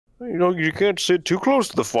You know, you can't sit too close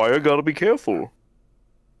to the fire. Gotta be careful.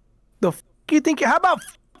 The f you think? How about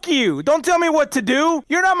f you? Don't tell me what to do.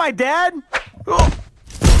 You're not my dad. Oh!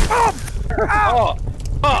 Oh! Ah!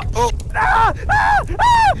 Oh! Oh! Oh! Ah! Ah!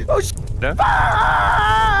 Ah! Oh! No?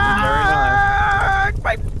 Fuck!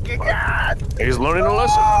 My fucking God! He's learning a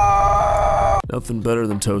lesson. Nothing better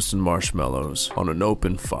than toasting marshmallows on an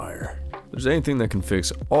open fire. There's anything that can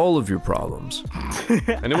fix all of your problems.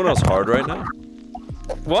 Anyone else hard right now?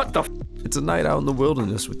 What the f? It's a night out in the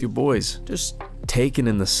wilderness with your boys, just taking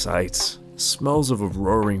in the sights. Smells of a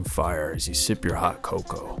roaring fire as you sip your hot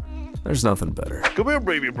cocoa. There's nothing better. Come here,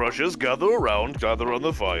 baby brushes. Gather around. Gather on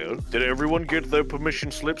the fire. Did everyone get their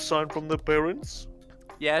permission slip signed from their parents?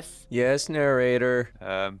 Yes. Yes, narrator.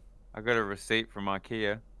 I got a receipt from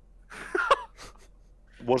IKEA.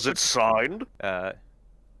 Was it signed? Yeah.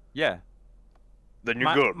 Then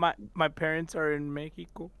you're good. My parents are in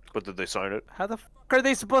Mexico. But did they sign it? How the f are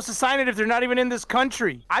they supposed to sign it if they're not even in this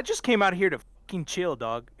country? I just came out here to fucking chill,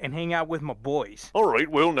 dog, and hang out with my boys. All right.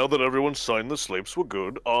 Well, now that everyone signed the slips, we're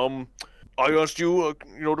good. I asked you,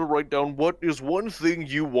 to write down what is one thing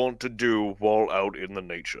you want to do while out in the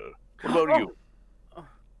nature. What about you?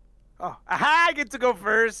 Oh, aha! I get to go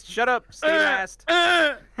first. Shut up. Stay last.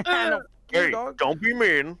 No, Hey, dog. don't be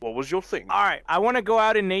mean. What was your thing? All right, I want to go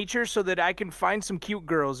out in nature so that I can find some cute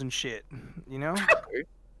girls and shit. You know? Okay.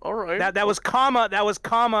 All right. That was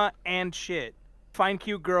comma and shit. Find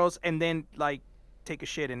cute girls and then like take a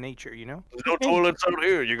shit in nature. You know? There's no toilets out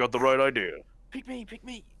here. You got the right idea. Pick me, pick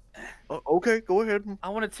me. Okay, go ahead. I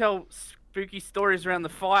want to tell spooky stories around the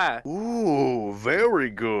fire. Ooh, very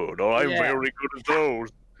good. Oh, I'm Yeah. very good at those.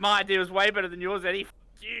 My idea was way better than yours, Eddie. F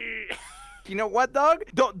you. You know what, dog?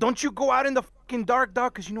 Don't you go out in the fucking dark,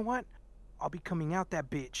 dog? Cause you know what? I'll be coming out that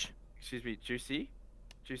bitch. Excuse me, Juicy?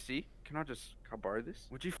 Juicy? Can I borrow this?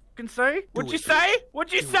 What'd you fucking say? What'd you it, say?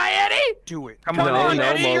 What'd you say, Eddie? Do it. Come No, on, no,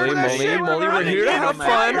 Eddie. Molly, we're here to have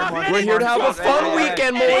fun. We're here to have a fun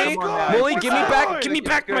weekend, Molly. Molly, give me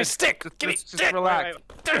back my stick. Give me stick. Relax.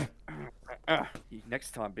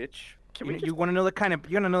 Next time, bitch. You wanna know the kind of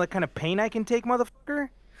pain I can take, motherfucker?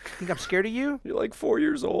 Think I'm scared of you? You're like 4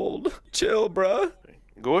 years old. Chill, bruh.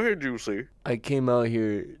 Go ahead, Juicy. I came out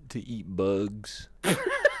here to eat bugs. There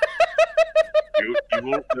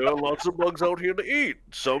are lots of bugs out here to eat.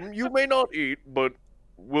 Some you may not eat, but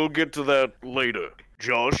we'll get to that later.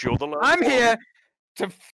 Josh, you're the last I'm one. here to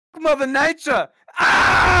f Mother Nature.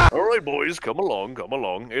 All right, boys, come along, come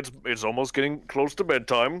along. It's almost getting close to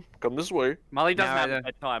bedtime. Come this way. Molly doesn't have Narrator.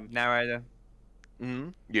 bedtime. Narrator.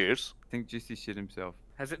 Yes. I think Juicy shit himself.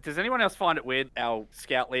 Does anyone else find it weird our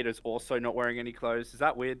scout leader's also not wearing any clothes? Is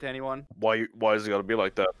that weird to anyone? Why is it gotta be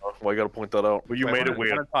like that? Huh? Why you gotta point that out? Well, you Wait, made one it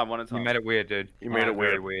weird. One at a time. You made it weird, dude. You made it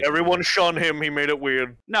very weird. Everyone shun him. He made it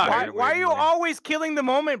weird. No. Why are you always killing the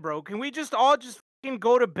moment, bro? Can we just all fucking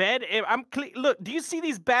go to bed? Look, do you see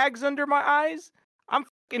these bags under my eyes? I'm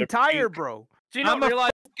fucking tired, bro. Do you not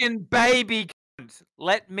realize? Fucking baby. Cunt.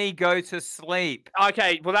 Let me go to sleep.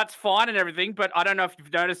 Okay, well that's fine and everything, but I don't know if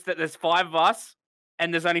you've noticed that there's 5 of us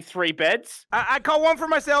and there's only 3 beds. I call one for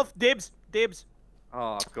myself. Dibs. Dibs.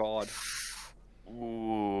 Oh God.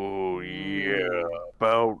 Ooh, yeah.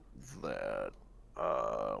 About that.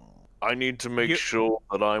 I need to make sure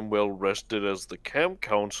that I'm well rested as the camp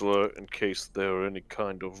counselor in case there are any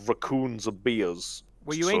kind of raccoons or bears.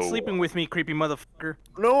 Well, you ain't sleeping with me, creepy motherfucker.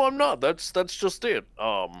 No, I'm not. That's just it.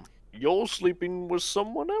 You're sleeping with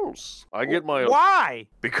someone else. I get my Why?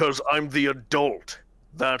 Because I'm the adult.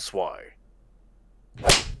 That's why.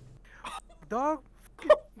 Dog.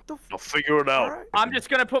 I'll figure it out. Right. I'm just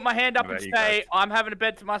gonna put my hand up What and about you say guys? I'm having a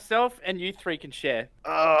bed to myself, and you 3 can share.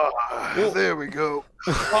 There we go.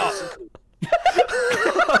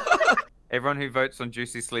 Everyone who votes on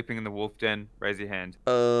Juicy sleeping in the wolf den, raise your hand.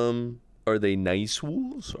 Are they nice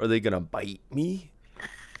wolves? Are they gonna bite me?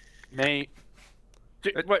 Me.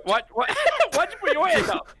 Wait, what? Why'd you put your hand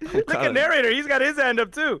up? Look at narrator. He's got his hand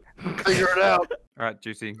up too. Figure it out. All right,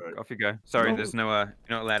 Juicy, off you go. Sorry, there's no, you're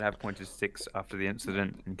not allowed to have pointers 6 after the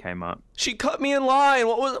incident and came up. She cut me in line.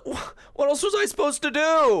 What else was I supposed to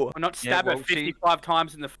do? I'm not stab her well, 55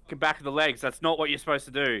 times in the fucking back of the legs. That's not what you're supposed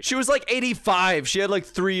to do. She was like 85. She had like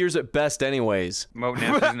 3 years at best anyways. Well,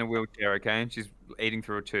 now she's in a wheelchair, okay? And she's eating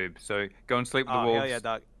through a tube. So go and sleep with the Oh, wolves. hell yeah,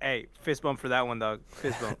 dog. Hey, fist bump for that one, dog.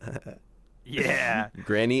 Fist bump. Yeah.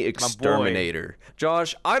 Granny Exterminator.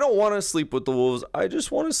 Josh, I don't want to sleep with the wolves. I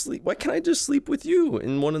just want to sleep. Why can't I just sleep with you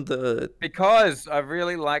in one of the... Because I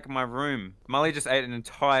really like my room. Molly just ate an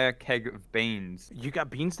entire keg of beans. You got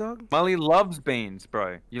beans, dog? Molly loves beans,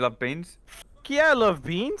 bro. You love beans? Yeah, I love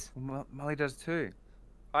beans. Well, Molly does too.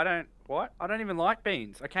 I don't. What? I don't even like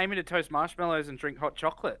beans. I came in to toast marshmallows and drink hot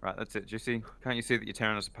chocolate. Right, that's it, Juicy. Can't you see that you're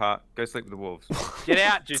tearing us apart? Go sleep with the wolves. Get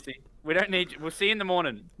out, Juicy. We don't need you. We'll see you in the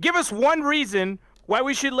morning. Give us one reason why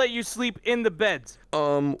we should let you sleep in the beds.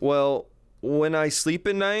 Well, when I sleep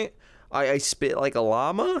at night, I spit like a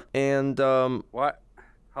llama, and What?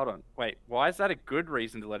 Hold on. Wait. Why is that a good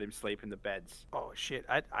reason to let him sleep in the beds? Oh shit!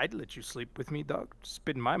 I'd let you sleep with me, dog.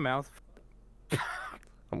 Spit in my mouth.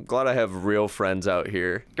 I'm glad I have real friends out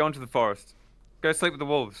here. Go into the forest. Go sleep with the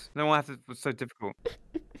wolves. No one has to. It's so difficult.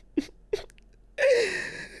 The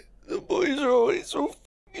boys are always so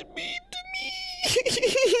fucking mean to me.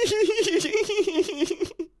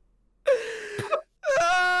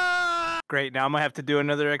 Great. Now I'm gonna have to do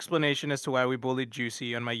another explanation as to why we bullied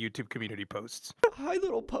Juicy on my YouTube community posts. Hi,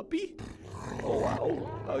 little puppy. Oh wow.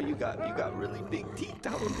 Oh, you got really big teeth.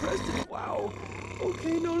 How impressive. Wow.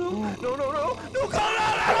 Okay, no. I'm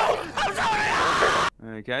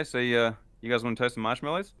sorry. Okay, so you guys want to toast some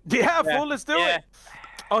marshmallows? Yeah, fool. Let's do Yeah. it.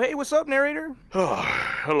 Oh, hey, what's up, narrator?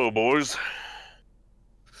 Hello, boys.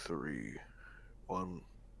 3, 1,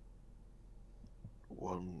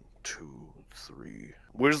 1, 2, 3.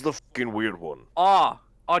 Where's the fucking weird one? Oh,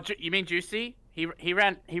 you mean Juicy? He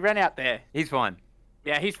ran out there. He's fine.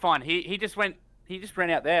 Yeah, he's fine. He just ran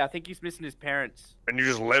out there. I think he's missing his parents. And you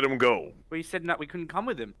just let him go? Well, he said no, we couldn't come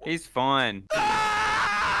with him. He's fine.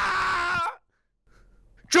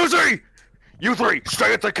 Juicy! You three,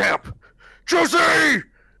 stay at the camp! Juicy!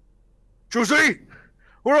 Juicy!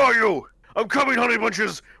 Where are you? I'm coming, honey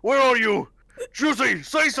bunches! Where are you? Juicy,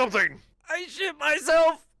 say something! I shit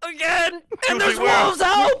myself again, Juicy, and there's where? wolves.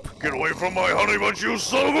 Help! Get away from my honey bunch, you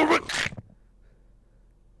son of a bitch!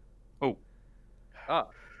 Oh. Oh.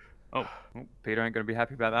 Oh, Peter ain't gonna be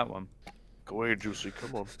happy about that one. Go ahead, Juicy,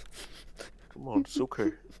 come on. Come on, it's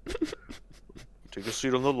okay. Take a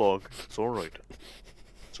seat on the log. It's alright.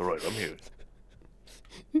 It's alright, I'm here.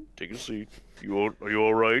 Take a seat. Are you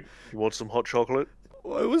alright? You want some hot chocolate?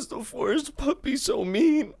 Why was the forest puppy so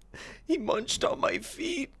mean? He munched on my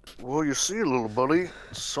feet. Well, you see, little buddy,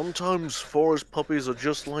 sometimes forest puppies are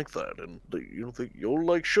just like that, and you're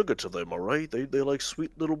like sugar to them, alright? They like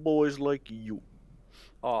sweet little boys like you.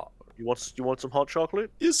 Oh. You want some hot chocolate?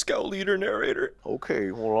 You scout leader narrator. Okay,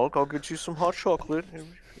 well I'll get you some hot chocolate.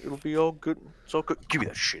 It'll be all good. It's all good. Give me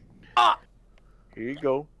that shit. Ah. Here you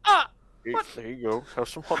go. Ah. There you go. Have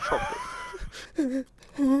some hot chocolate.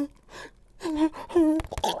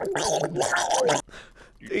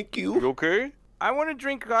 Thank You you. okay? I want to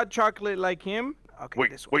drink hot chocolate like him. Okay,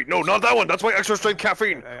 this one. Wait, no, not that one. That's my extra strength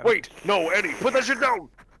caffeine. Wait, no, Eddie, put that shit down.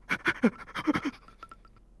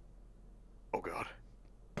 Oh God.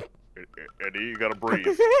 Eddie, you gotta breathe.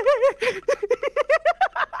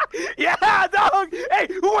 Yeah, dog. Hey,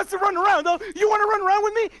 who wants to run around, dog? You want to run around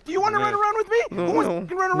with me? Do you want to run around with me? No, Who wants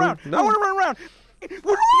to run no, around? no. I want to run around. Woo! You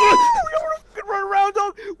want to run around,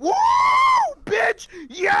 dog? Woo, bitch!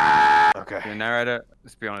 Yeah! Okay. Yeah, narrator,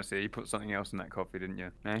 let's be honest here. You put something else in that coffee, didn't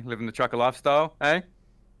you? Eh? Living the trucker lifestyle, eh?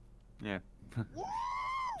 Yeah.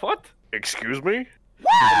 What? Excuse me?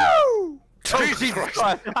 Woo! Jesus Christ.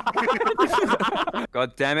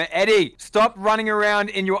 God damn it, Eddie! Stop running around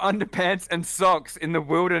in your underpants and socks in the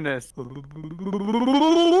wilderness.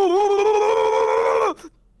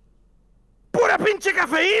 Pura pinche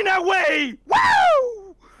cafeína, güey!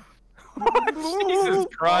 Woo! Jesus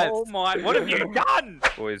Christ! Oh my! What have you done?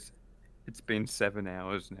 Boys, it's been 7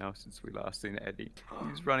 hours now since we last seen Eddie.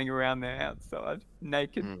 He's running around there outside,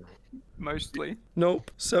 naked, mostly.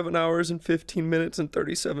 Nope. 7 hours and 15 minutes and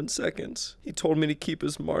 37 seconds. He told me to keep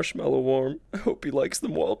his marshmallow warm. I hope he likes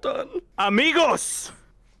them well done. Amigos!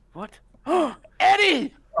 What?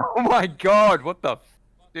 Eddie! Oh my God! What the?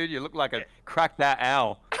 Dude, you look like a cracked that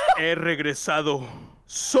owl. He regresado.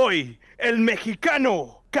 Soy el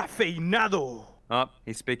mexicano cafeinado. Oh,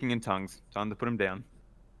 he's speaking in tongues. Time to put him down.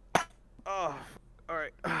 Oh, all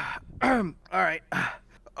right. All right. Oh,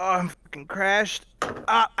 I'm fucking crashed.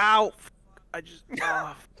 Ow. I just.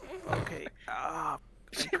 Okay.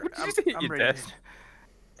 Did you just hit your ready. desk?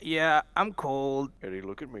 Yeah, I'm cold. Eddie,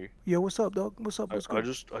 look at me. Yeah, what's up, dog? What's up? What's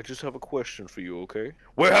I just have a question for you, okay?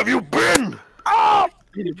 Where have you been? Oh!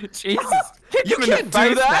 Jesus! You can't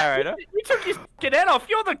do that! Narrator. You took his head off.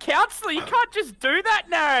 You're the counselor. You can't just do that,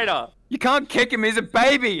 narrator. You can't kick him. He's a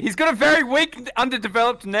baby. He's got a very weak,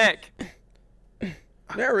 underdeveloped neck.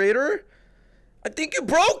 Narrator, I think you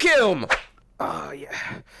broke him. Oh, yeah.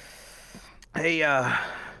 Hey,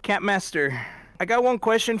 Camp Master, I got one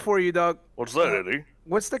question for you, dog. What's that, Eddie?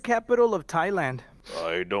 What's the capital of Thailand?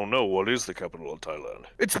 I don't know. What is the capital of Thailand?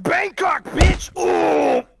 It's Bangkok, bitch!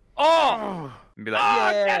 Oh! Oh! And be like,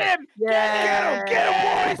 Oh, yeah, get him! yeah,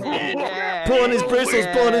 Get him, boys! yeah. Pulling his bristles,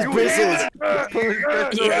 pulling his bristles.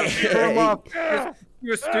 Pull him off.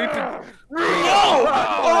 You're stupid.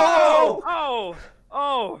 Oh! Oh!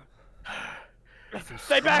 Oh!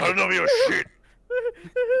 Stay back! None of your shit.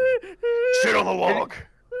 Sit on the log.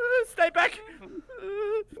 Stay back!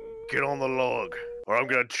 Get on the log, or I'm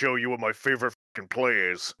gonna show you what my favorite fucking play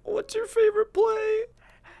is. What's your favorite play?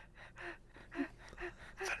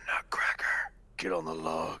 The Nutcracker. Get on the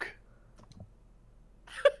log.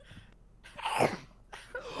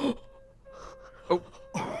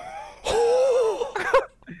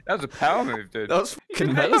 That was a power move, dude. That was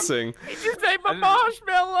fucking menacing. He just ate my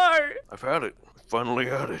marshmallow! I've had it. Finally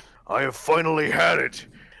had it. I have finally had it.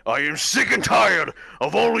 I am sick and tired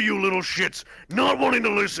of all of you little shits not wanting to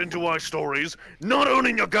listen to my stories, not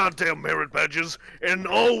owning your goddamn merit badges, and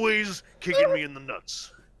always kicking me in the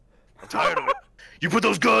nuts. I'm tired of it. You put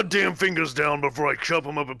those goddamn fingers down before I chop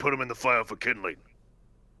them up and put them in the fire for kindling.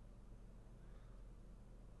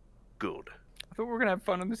 Good. I thought we were gonna have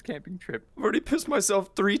fun on this camping trip. I've already pissed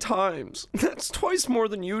myself 3 times. That's twice more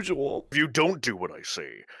than usual. If you don't do what I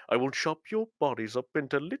say, I will chop your bodies up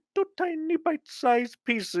into little tiny bite-sized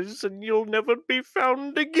pieces and you'll never be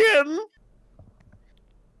found again.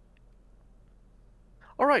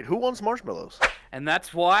 Alright, who wants marshmallows? And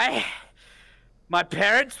that's why my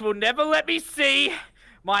parents will never let me see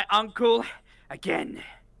my uncle again.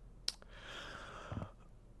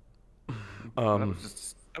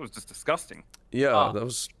 That was just disgusting. Yeah, that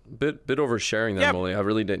was a bit oversharing there, Yeah. Molly. I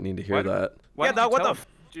really didn't need to hear Why- that. Why Yeah, didn't you what tell the him?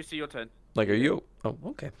 Juicy, your turn. Like, are you? Oh,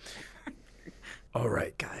 okay. All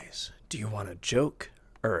right, guys. Do you want a joke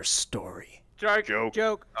or a story? Joke. Joke.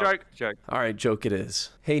 Joke. Joke. Joke. All right, joke it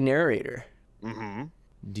is. Hey, narrator. Mm-hmm.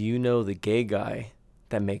 Do you know the gay guy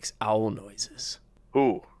that makes owl noises?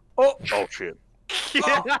 Who? Oh shit.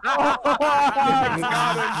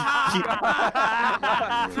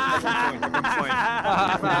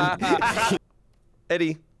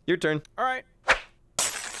 Eddie, your turn. All right.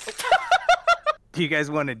 Do you guys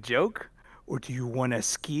want a joke or do you want a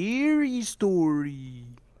scary story?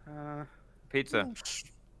 Pizza.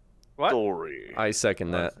 What? Story. I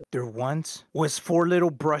second that. There once was 4 little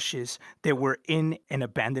brushes that were in an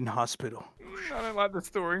abandoned hospital. I don't like the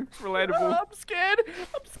story. It's relatable. I'm scared.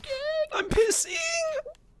 I'm scared. I'm pissing.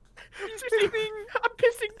 He's pissing. I'm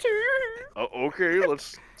pissing too. Oh, okay,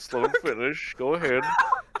 let's let him finish. Go ahead.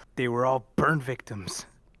 They were all burn victims.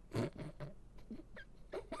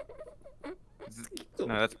 No,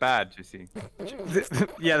 that's bad, Juicy.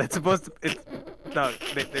 Yeah, that's supposed to.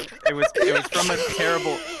 It was from a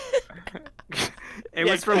terrible. It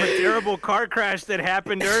was from a terrible car crash that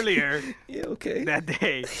happened earlier Yeah, okay. that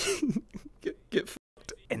day. Get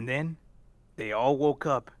And then they all woke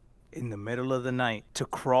up in the middle of the night to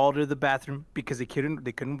crawl to the bathroom because they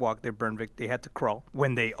couldn't walk. They're burn victims. They had to crawl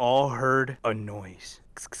when they all heard a noise.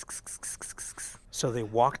 So they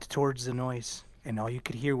walked towards the noise, and all you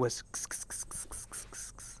could hear was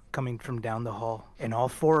coming from down the hall. And all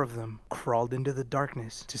 4 of them crawled into the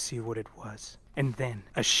darkness to see what it was. And then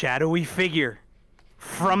a shadowy figure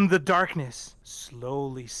from the darkness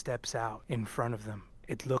slowly steps out in front of them.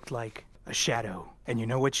 It looked like a shadow. And you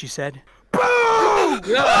know what she said? Boom!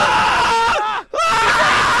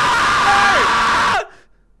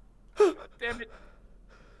 Damn it.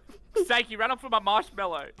 Sake, you ran off with my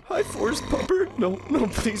marshmallow. Hi, Forrest Pupper. No,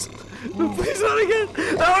 please. No, please, not again.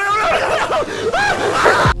 No.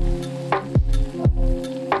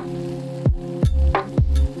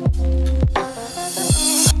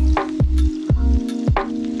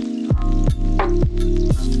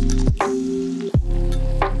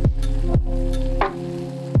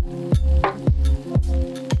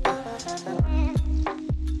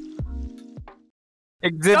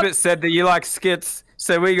 Exhibit said that you like skits,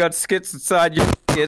 so we got skits inside you.